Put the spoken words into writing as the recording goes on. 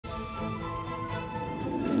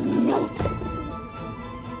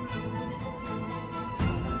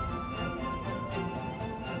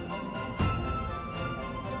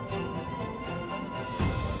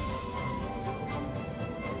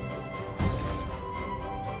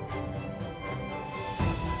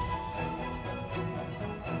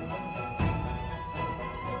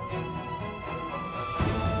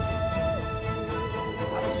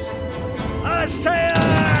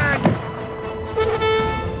Assail!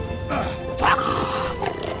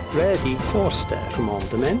 Ready, Forster.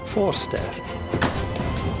 Commandement, Forster.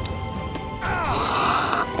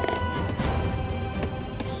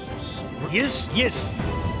 Yes, yes.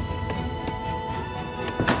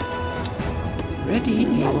 Ready,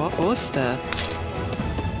 you are Forster.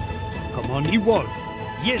 Come on, you wall.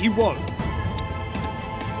 Yes, you wall.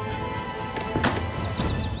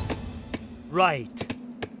 Right.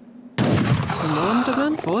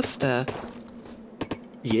 Commandment, Forster.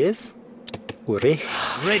 Yes. Recht.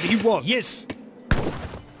 Ready, you wall. Yes.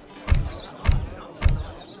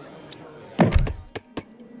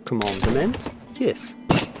 Commandement, yes.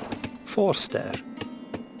 Forster.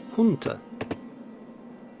 Hunter.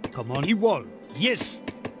 Come on, you wall. Yes.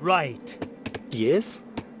 Right. Yes.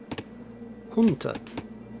 Hunter.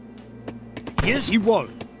 Yes, you wall.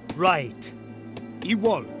 Right. You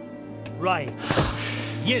wall. Right.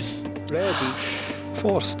 Yes. Ready.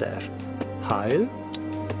 Forster. Heil.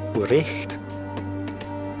 Recht.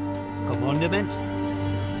 Commandment.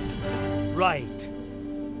 Right.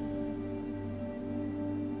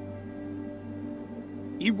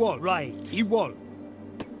 You wall. Right. You wall.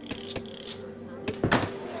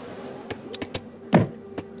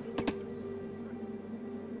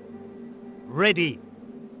 Ready.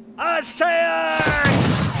 Assail!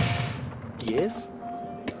 Yes.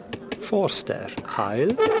 Forster.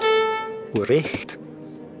 Heil. Recht.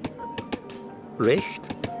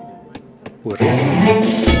 Recht.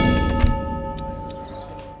 Recht.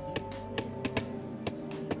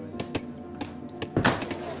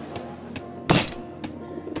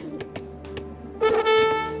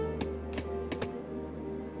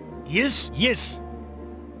 Yes, yes.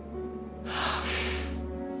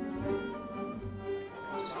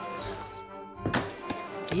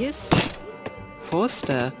 Yes.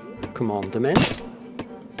 Forster. Commandement.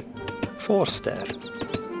 Forster.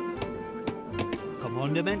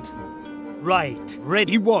 Commandment. Right.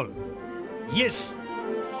 Ready wall. Yes.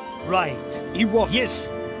 Right. You wall. Yes.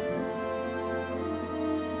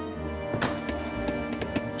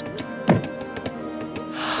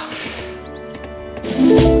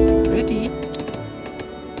 Ready.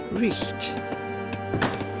 Richt.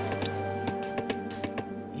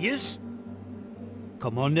 Yes.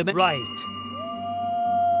 Commandment. Right.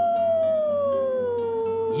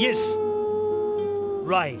 Yes.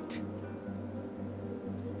 Right.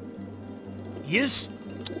 Yes.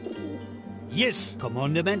 Yes.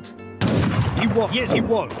 Commandment. You walk. Yes, you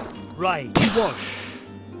walk. Right. You walk.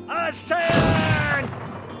 Assail!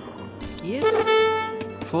 Yes.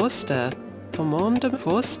 Forster. Commandement.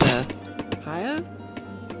 Forster. Heil.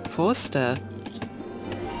 Forster.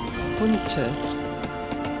 Hunter.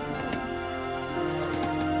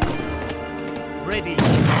 Ready.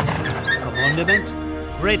 Commandment.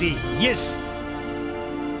 Ready. Yes.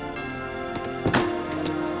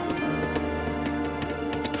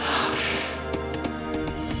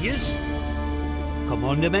 Yes.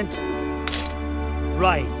 Commandment.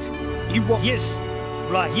 Right. You walk. Yes.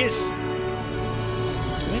 Right. Yes.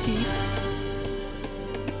 Ready.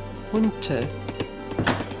 Hunter.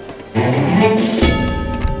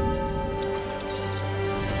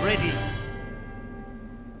 Ready.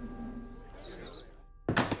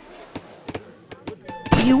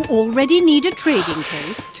 You already need a trading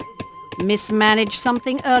post. Mismanaged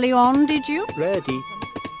something early on, did you? Ready.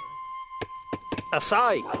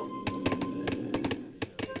 Aside.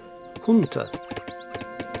 Hunter.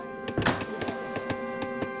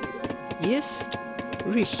 Yes.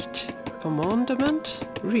 Richt. Commandment.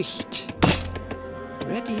 Richt.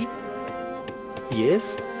 Ready.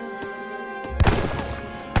 Yes.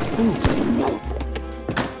 Hunter.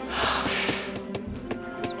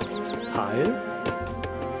 Heil.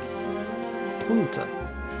 Hunter.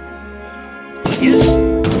 Yes.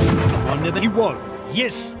 Commandment. You walk.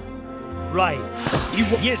 Yes. Right. You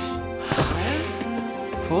walk. Yes.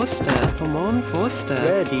 Forster. Command. Forster.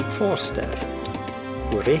 Ready. Forster.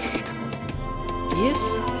 Recht. Yes.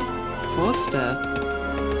 Forster.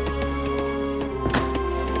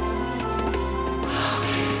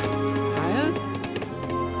 Heil.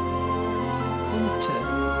 Hunter.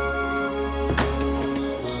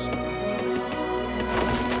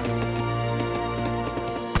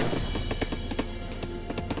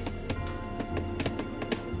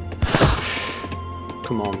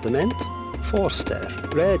 Commandement. Forster.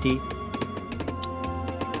 Ready.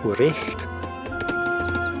 Recht.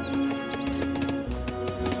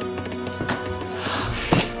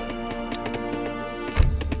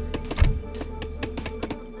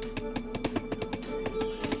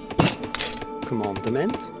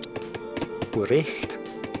 Commandement. Recht.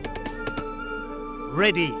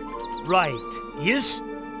 Ready. right. Yes.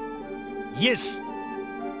 Yes.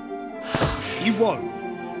 Igual.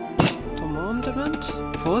 Commandment.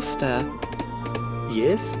 Forster.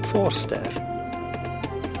 Yes, Forster.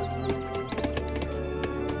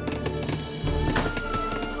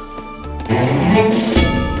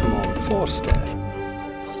 Command Forster.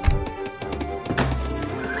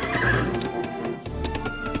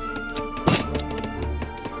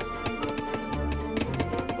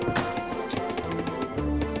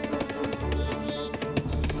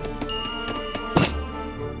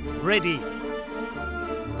 Ready.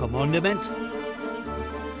 Commandment.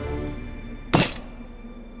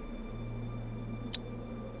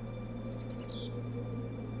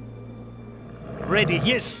 Ready,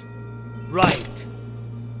 yes. Right.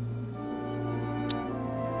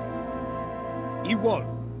 Igual.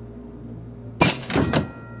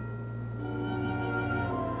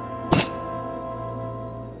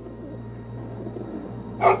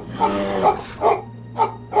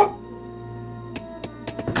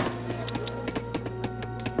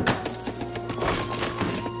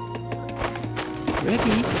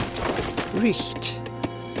 Ready. Richt.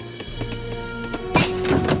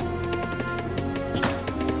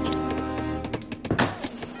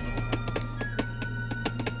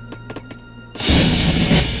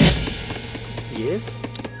 Yes.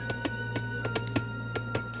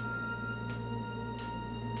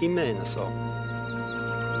 I mener så.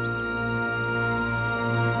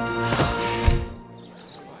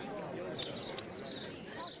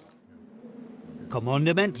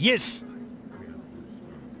 Commandment, yes.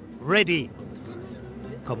 Ready.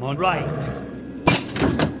 Command right.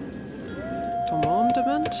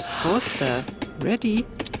 Commandment. Forster. Ready.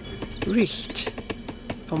 Richt.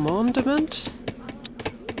 Commandment.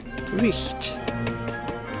 Richt.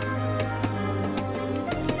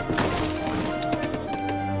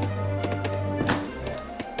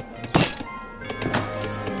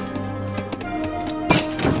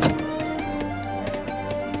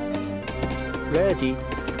 Ready.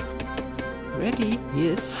 Ready.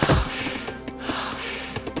 Yes.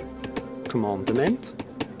 Commandement.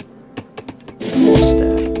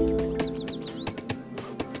 Forster.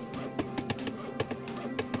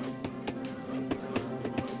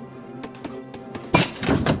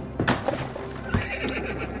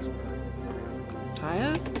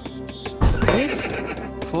 Teil. Yes.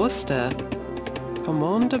 Forster.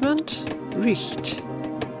 Commandment. Richt.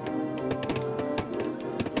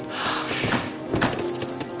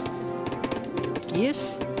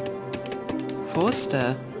 Yes.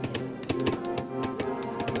 Forster.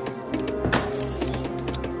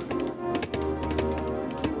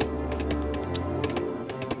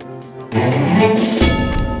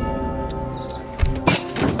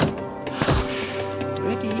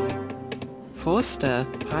 Ready. Forster.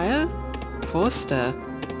 Heil. Forster.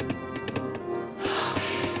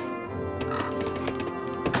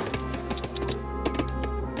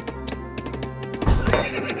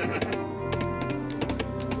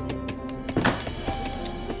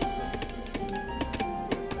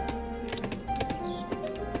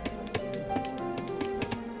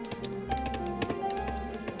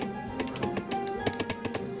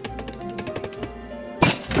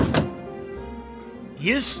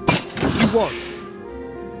 Yes. Igual.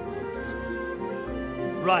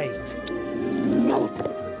 Right.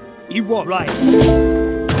 Igual. Right.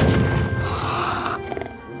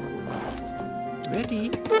 Ready.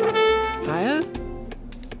 Heil.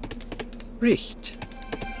 Richt.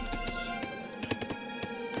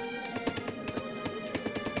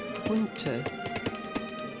 Hunte.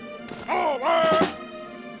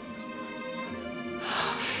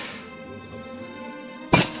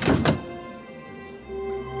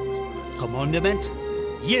 Commandment.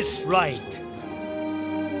 Yes. Right.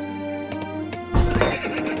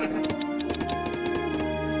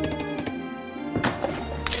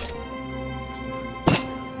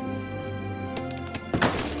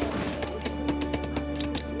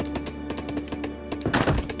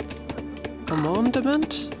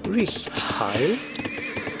 Commandment. Richt. Heil.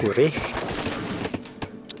 Recht.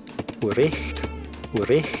 Recht.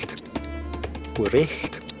 Recht.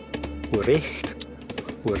 Recht. Recht.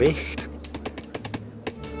 Recht.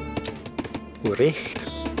 Recht.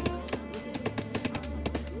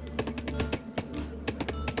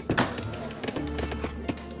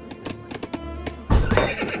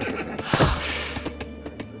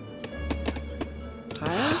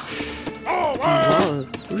 Heil. Jawohl.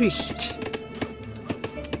 Richt.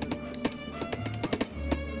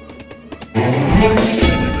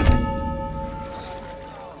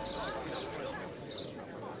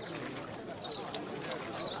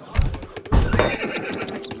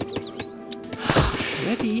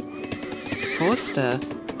 Ready. Forster.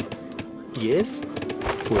 Yes.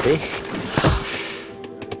 Recht.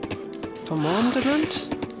 Commandement.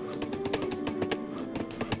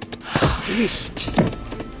 Richt.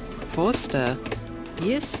 Forster.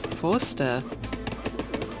 Yes, Forster.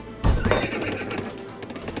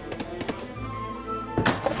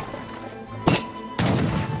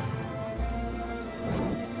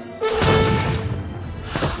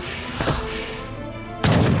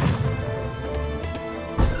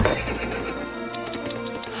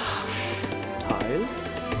 Heil.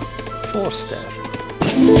 Forster.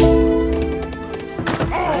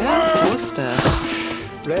 Heil. Forster.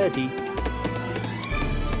 Ready.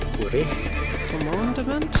 Recht.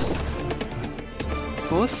 Commandement.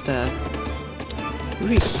 Forster.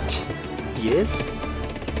 Richt. Yes.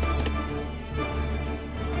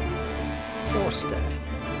 Forster.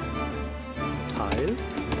 Heil.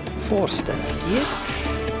 Forster. Yes.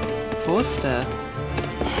 Forster.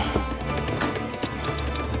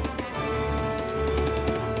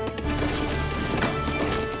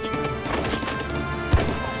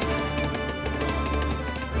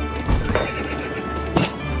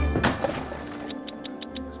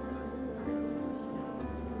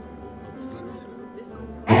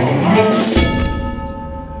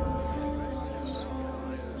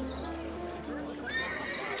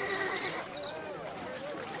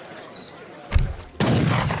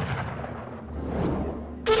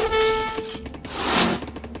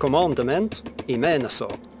 Commandement. Imenaso.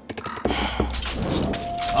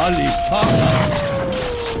 Ali, partner.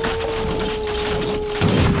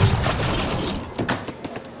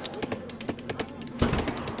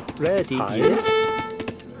 Ready. Yes.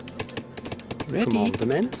 Ready.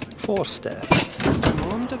 Commandement. Forster.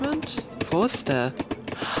 Commandement. Forster.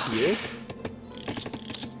 Yes.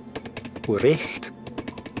 Recht.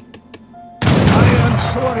 I am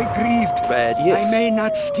sorely grieved. Ready. Yes. I may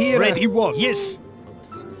not steer. Ready, Ewald. Yes.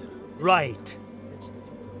 Right.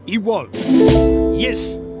 Ewald.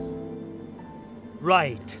 Yes.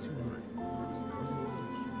 Right.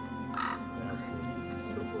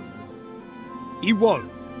 Ewald.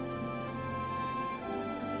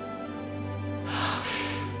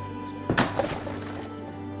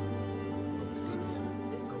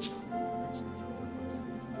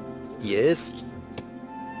 Yes.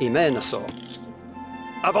 Imenaso.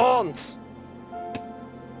 Avance!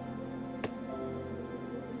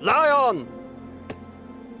 Lion!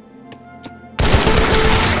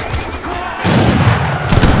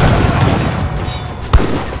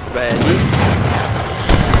 Ready?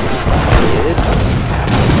 Yes.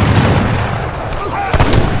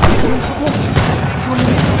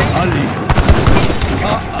 Ali.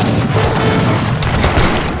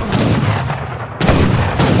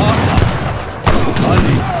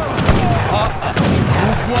 Ali.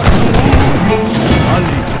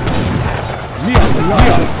 Ali. Mia,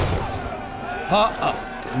 Mia.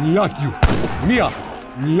 Niakyu. Mia.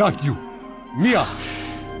 Niakyu. Mia.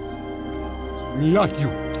 Niakyu.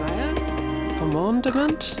 Heil.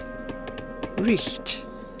 Commandement. Richt.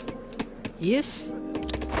 Yes.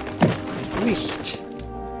 Richt.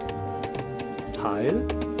 Heil.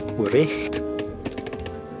 Recht.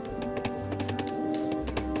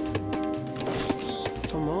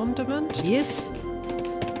 Commandement. Yes.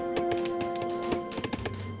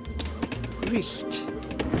 Richt.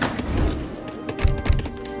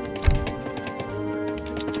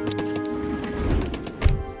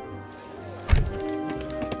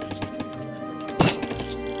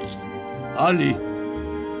 Ali.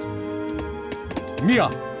 Mia.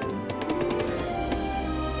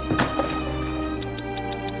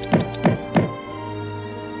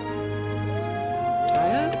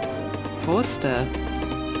 Heil. Forster.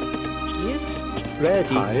 Yes.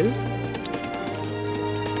 Ready. Heil.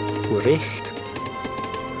 Recht.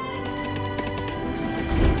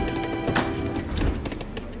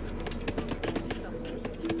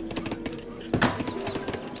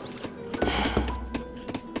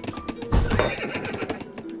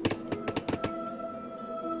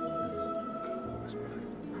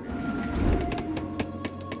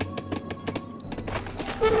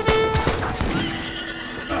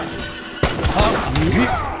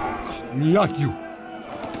 Niakyu.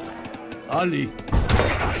 Ali.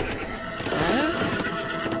 Heil.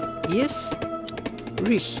 Yes.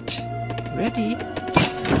 Richt. Ready.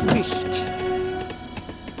 Richt.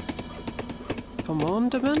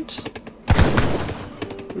 Commandement.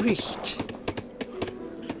 Richt.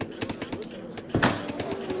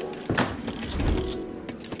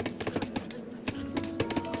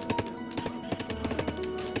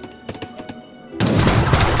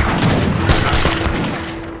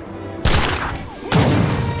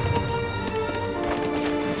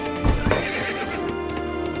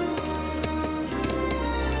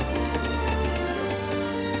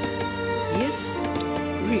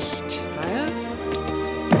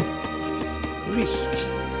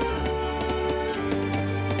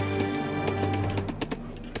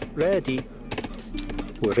 Ready.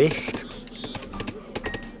 Recht.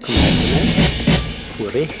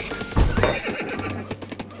 Commandement. Recht.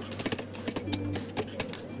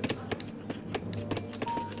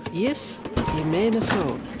 Yes, je mene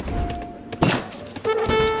zo.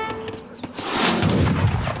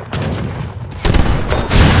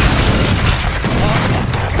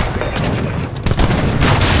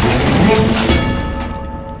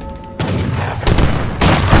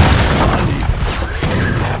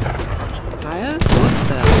 Heil,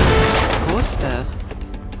 Foster. Foster.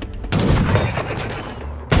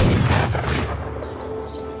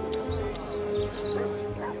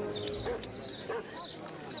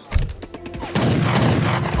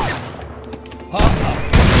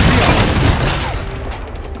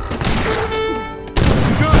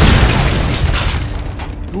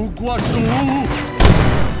 Guguaçu!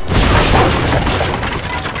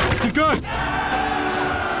 Tigan!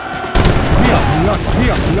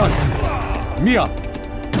 Mia!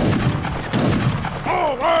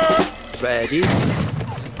 Ready.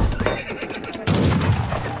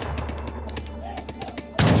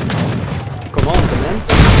 Commandment.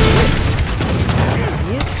 Yes.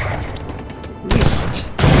 Yes. Richt.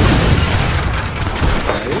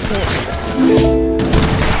 Heil, Forster.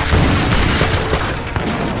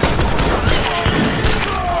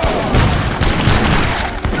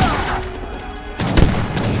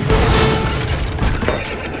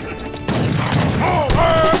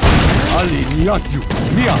 Aliniatu!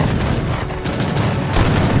 Mia!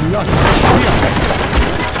 Mia!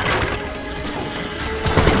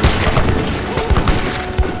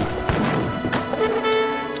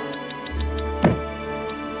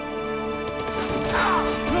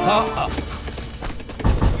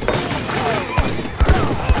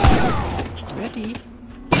 Ready.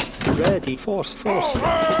 Ready. Forster. Recht.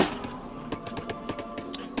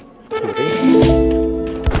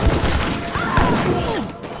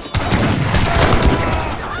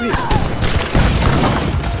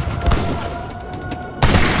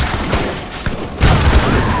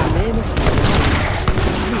 Mene zo.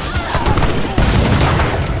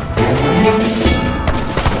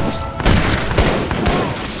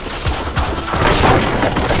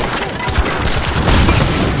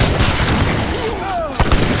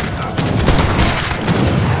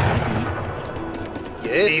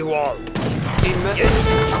 Yes. Wall. Yes.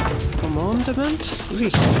 Commandement.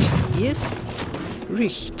 Richt. Yes.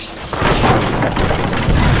 Richt.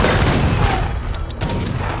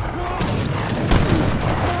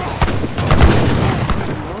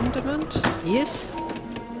 Commandment. Yes.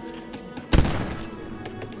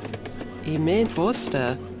 Amen.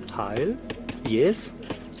 Foster. Heil. Yes.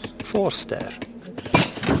 Forster.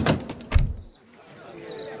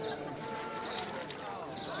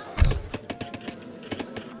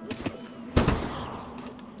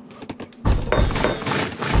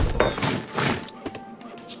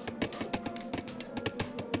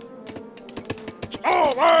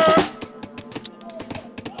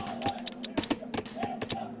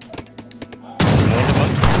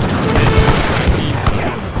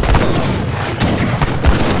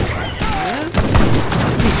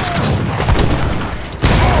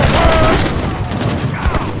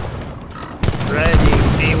 Ready.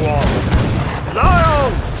 D1.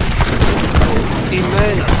 Lion!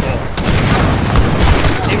 Immenso.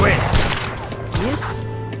 West. Yes.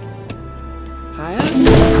 Heil.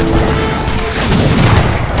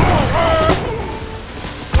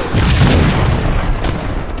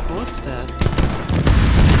 Foster.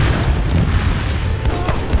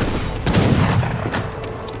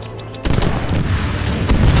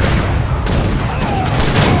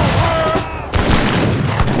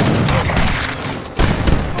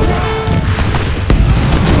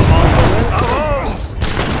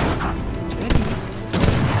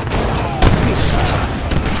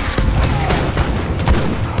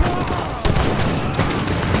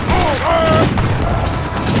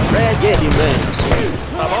 Yes, immenso.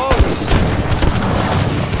 Avance!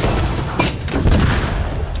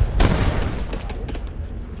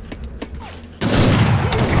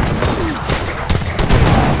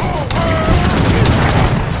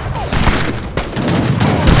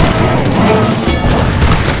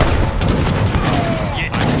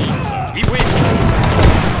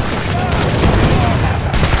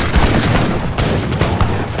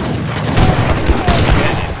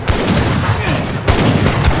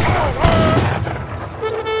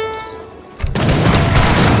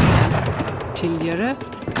 Tiljere.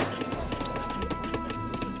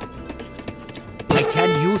 I can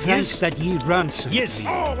you thank that ye ransom Yes.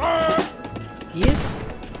 me. Yes.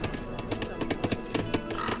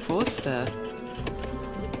 Foster.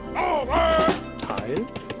 Heil.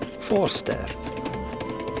 Forster.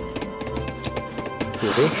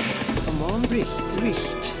 Richt. Come on,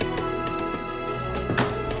 Richt.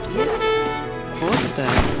 Yes.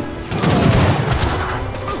 Forster.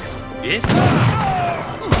 Yes.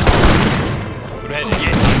 Ready.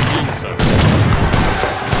 Yes, being so.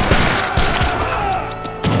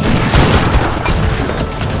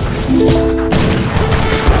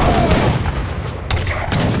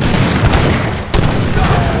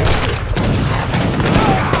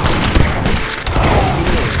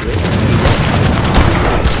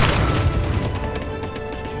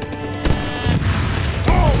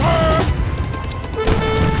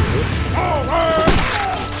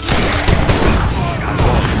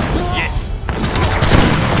 Yes.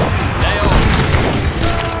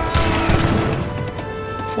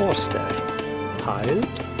 Forster. Heil.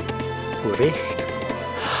 Richt.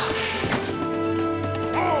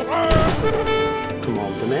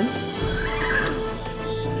 Commandement.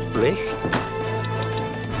 Richt.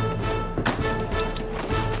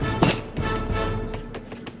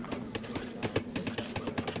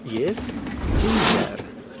 Yes. Tiger.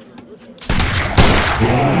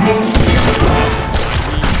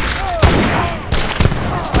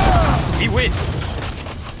 He whiz.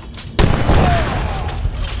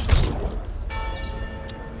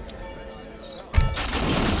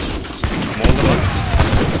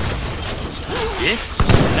 Yes.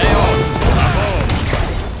 Lay on.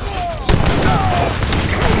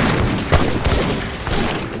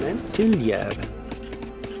 Commandement. Tillier.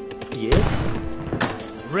 Yes.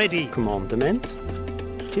 Ready. Commandement.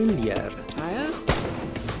 Tillier. Heil.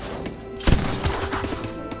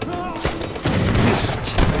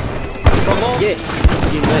 Yes.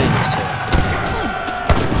 Immenso.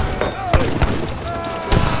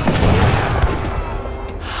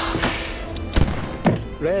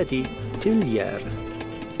 Ready. Tillier.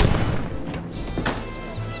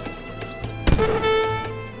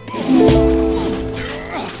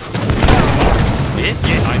 Yes,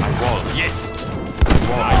 yes, I'm a wall. Yes.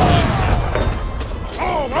 Wall. I need so.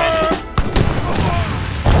 Ready.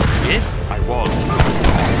 Yes, I wall.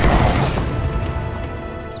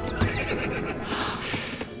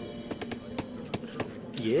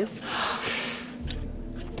 Yes.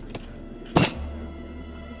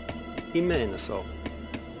 Immenso.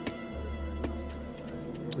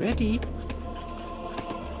 Ready.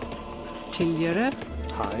 Tiljere.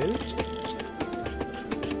 Heil.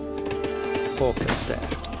 Orchester.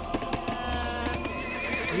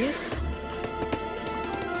 Yes.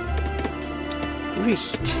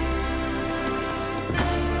 Richt.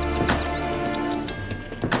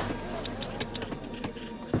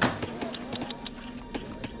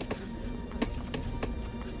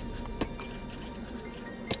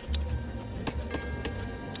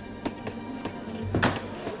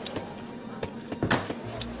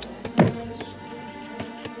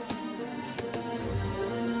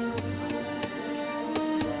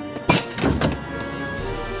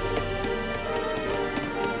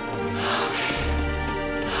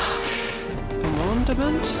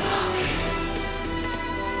 Commandement.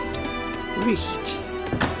 Richt.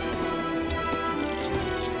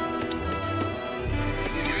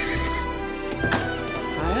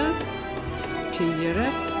 Heil. Tiljere.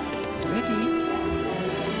 Ready.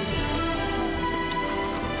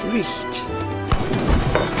 Richt.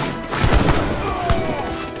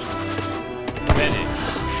 Ready.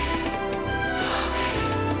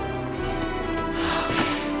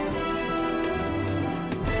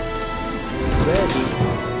 Ready.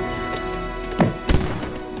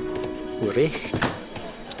 Richt.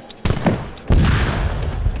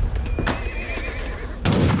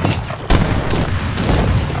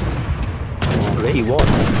 Ready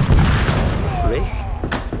one. Richt.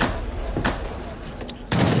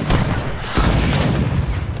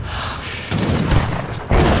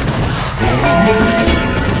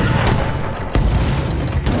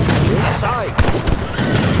 Aside.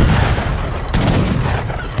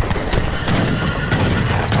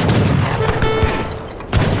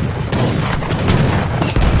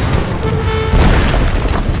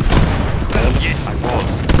 Yes, I wall.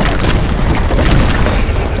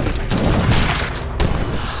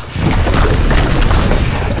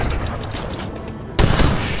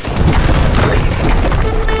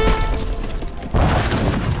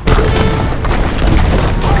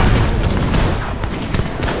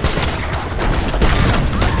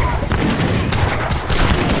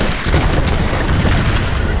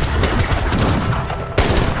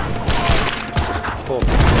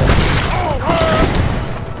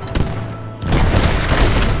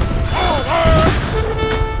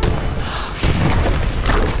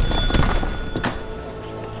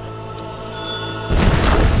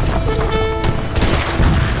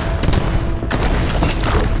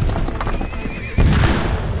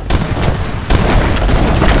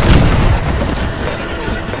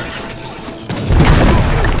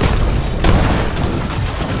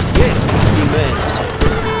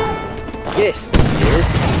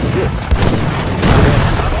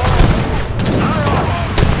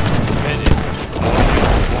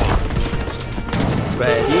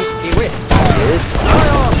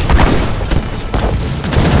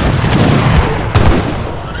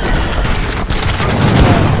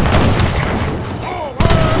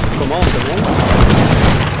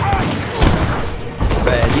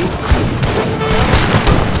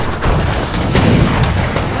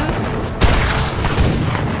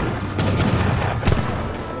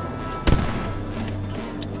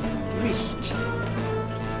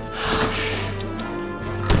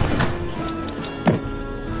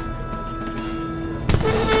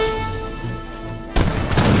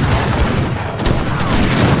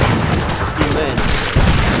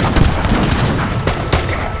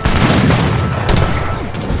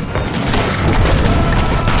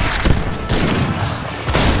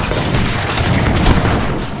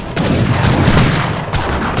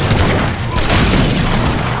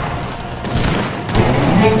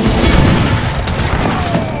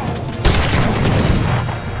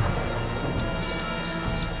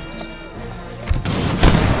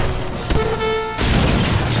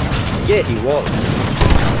 Yes, i wall.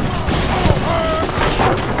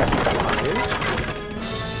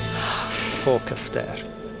 Focus there.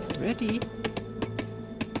 Ready.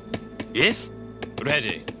 Yes?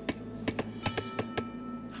 Ready.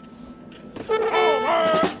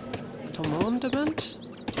 Commandment.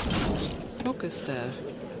 Focus there.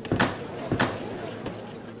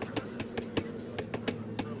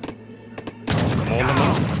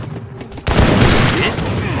 Commandment. Yes?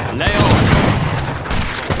 Lay on.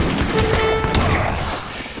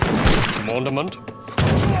 Commandment.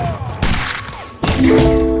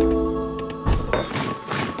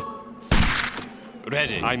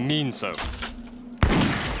 Ready. I mean so.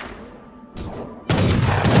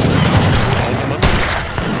 Commandment.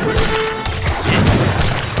 Yes.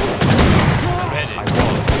 Ready. I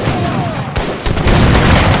want.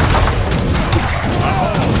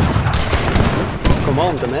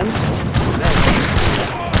 Commandment.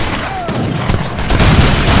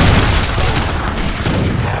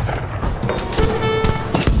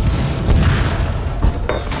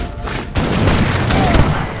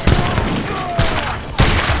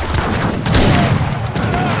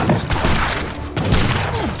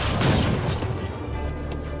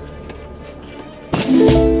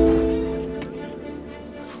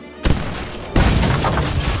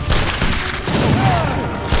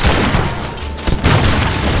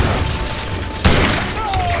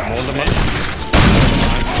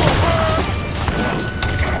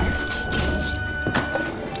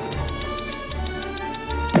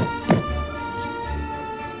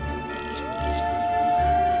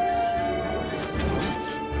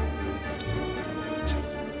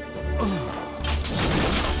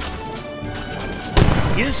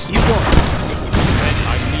 Yes, you won.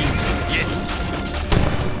 I mean so. Yes.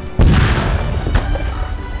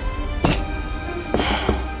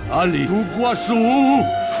 Ali Uguasu.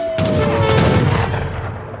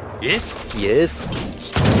 Yes? Yes.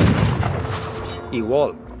 I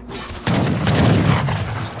wall.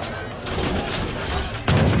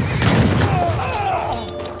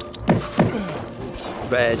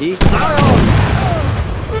 Ready.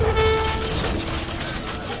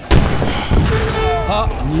 Ha,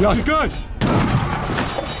 Nyakan.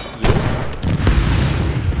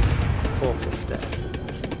 Focus there.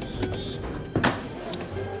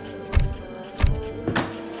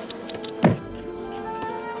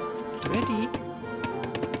 Ready.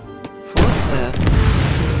 Force there.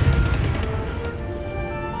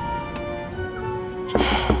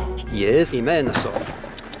 Yes, i menar så.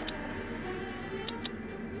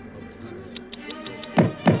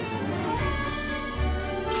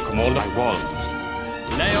 Command I want.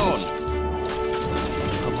 Lay on.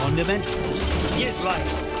 Commandment. Yes, right.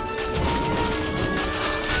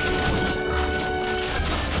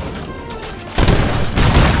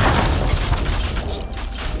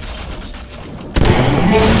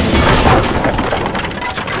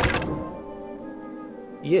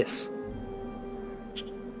 Yes.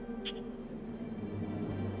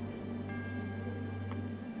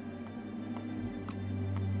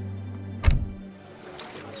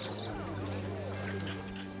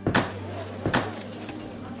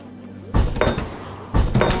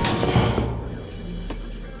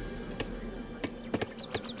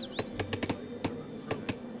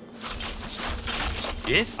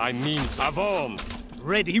 Yes? I mean so. Avance.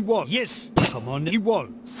 Ready, wall. Yes. Command, wall.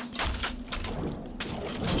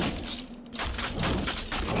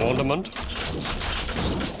 Commandment.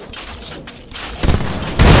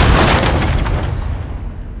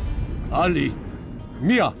 Ali.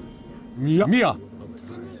 Mia. Mia. Mia.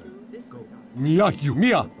 Miyakyu.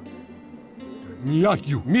 Mia.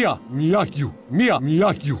 Miyakyu. Mia. Miyakyu. Mia.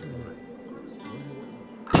 Miyakyu.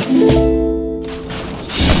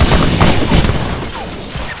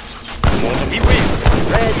 He wins.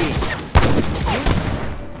 Ready.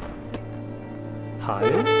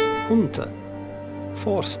 Heil. Unter.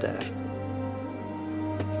 Force there.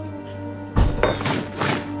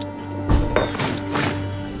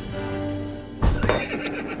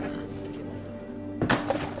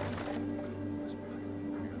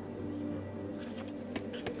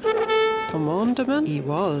 Commandment. I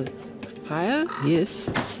wall. Heil.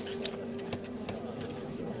 Yes.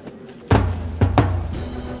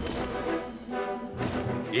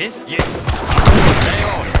 Yes? Yes. Lay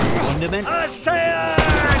on. Commandment. Assail!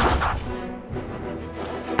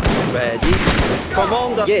 Ready.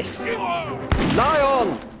 Commander. Yes.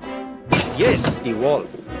 Lion. Yes, i wall.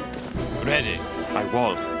 Ready. I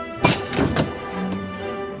wall.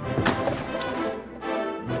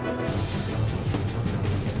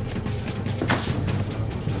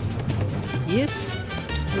 Yes.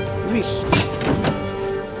 Richt.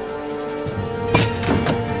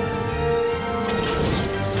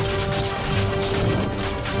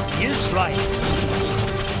 Yes, right.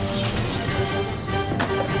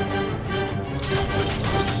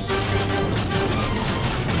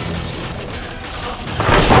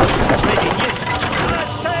 Ready, yes.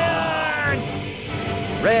 Astern!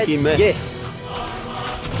 Ready, man. Yes.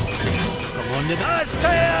 Commandment.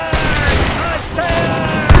 Astern!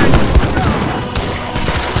 Astern!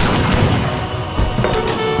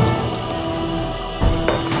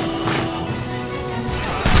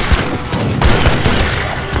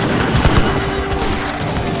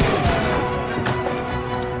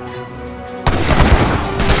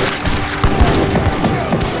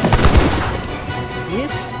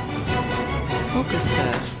 Yes. Focus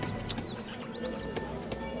there.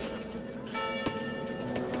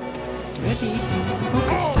 Ready.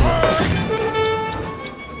 Focus there.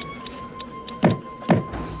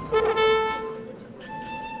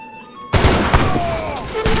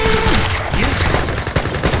 Yes.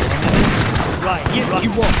 Right, yeah, right.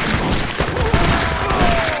 You walk.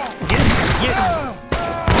 Yes, yes.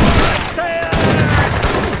 Astern!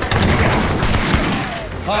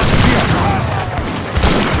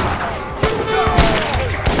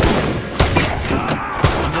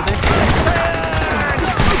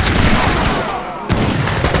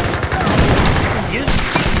 Yes.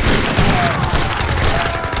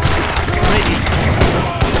 Ready.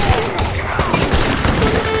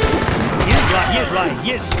 Yes, right, yes, right,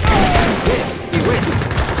 yes. Yes. Yes.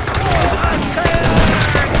 Astern!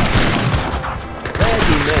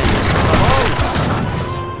 Ready, men. Avance.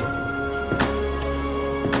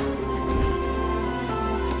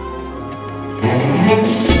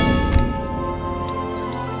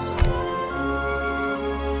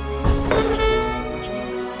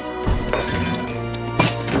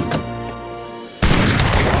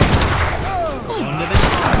 Commandment.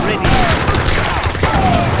 Ready.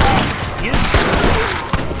 Yes.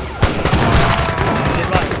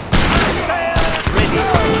 Right. Astern! Ready.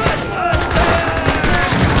 Yes.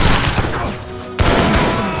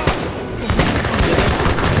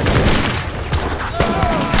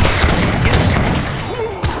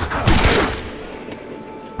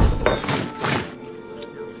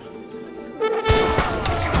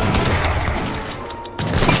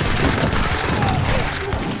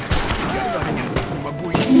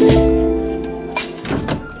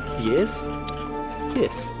 Yes.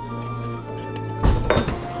 Yes. Yes.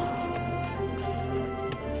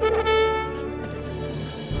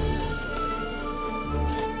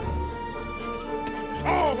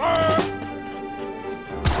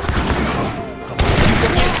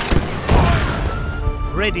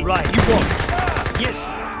 Ready. Right. You walk. Yes.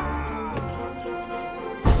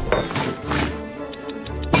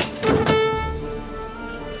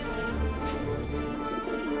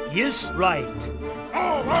 Yes. Right.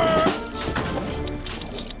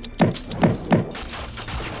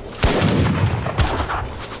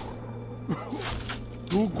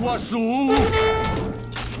 Tuguaçu!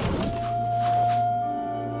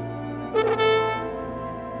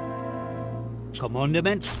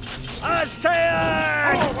 Commandment.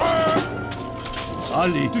 Astern!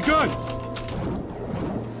 Ali. Dikkat!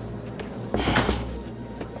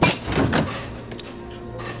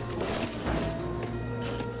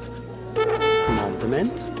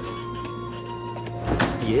 Commandment.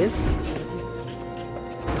 Yes.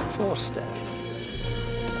 Forster.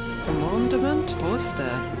 Commandment.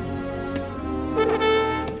 Forster.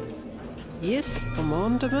 Yes.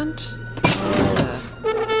 Commandment. Forster.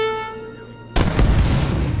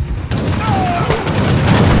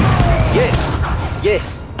 Yes. Yes.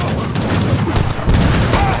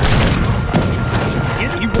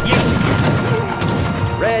 Yes. Yes.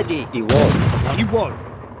 Ready. He won. You walk.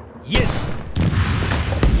 Yes.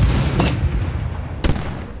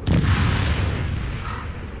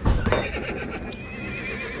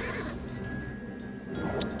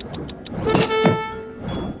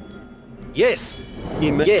 Yes.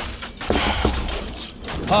 Yes.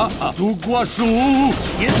 Tuguaçu!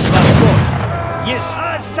 Yes. Right. You walk. Yes.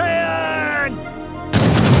 Astern!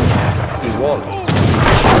 He won.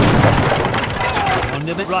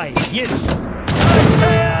 Commandment. Right. Yes.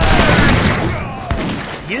 Astern!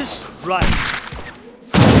 Yes. Right.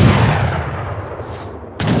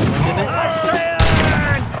 Commandment.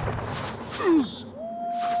 Astern!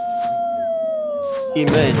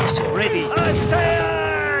 Immense. Ready. Astern!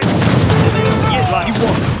 Yes. Right. You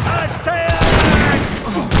walk. Astern!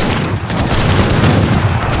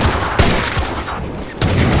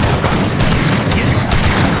 Yes.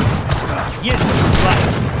 Yes. Right.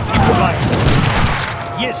 You walk. Right.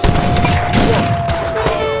 Yes. You walk.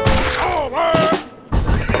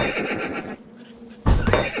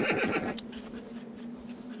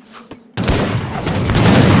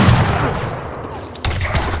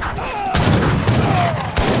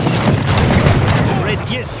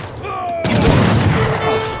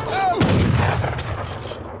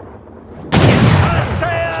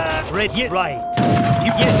 Ready. Right.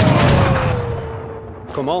 Yes.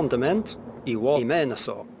 Commandement igual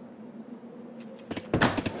imenso.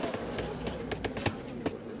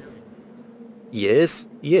 Yes,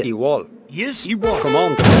 yes, igual. Yes, you want.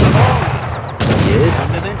 Commandement. Yes,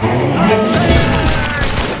 Commandment.